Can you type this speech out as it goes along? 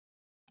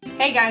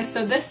Hey guys,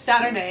 so this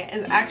Saturday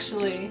is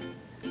actually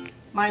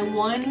my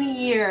 1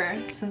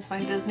 year since my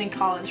Disney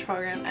college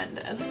program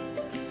ended.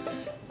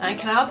 And I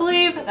cannot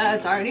believe that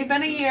it's already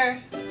been a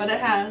year, but it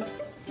has.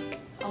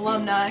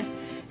 Alumni, and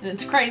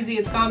it's crazy,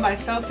 it's gone by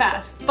so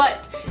fast.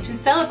 But to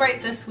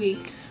celebrate this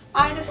week,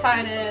 I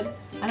decided,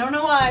 I don't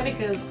know why,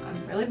 because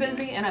I'm really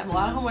busy and I have a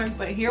lot of homework,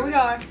 but here we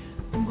are.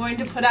 I'm going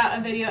to put out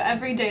a video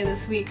every day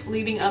this week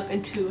leading up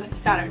into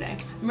Saturday.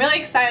 I'm really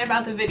excited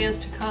about the videos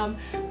to come.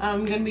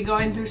 I'm going to be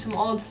going through some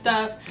old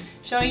stuff,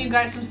 showing you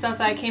guys some stuff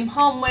that I came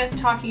home with,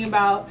 talking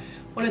about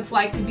what it's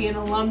like to be an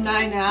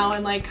alumni now,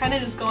 and like kind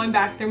of just going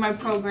back through my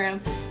program.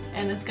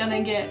 And it's going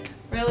to get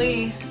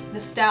really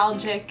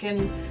nostalgic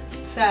and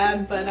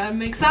sad, but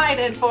I'm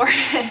excited for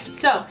it.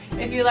 So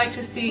if you'd like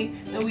to see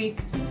the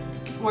week's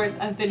worth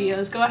of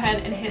videos, go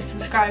ahead and hit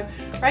subscribe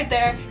right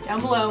there down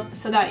below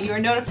so that you are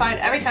notified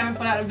every time I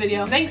put out a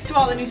video. Thanks to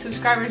all the new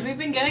subscribers. We've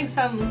been getting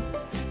some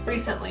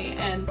recently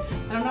and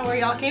I don't know where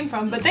y'all came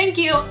from, but thank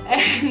you,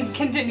 and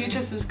continue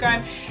to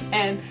subscribe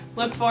and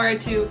look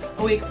forward to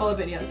a week full of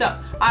videos. So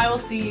I will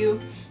see you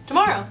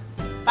tomorrow.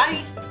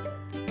 Bye.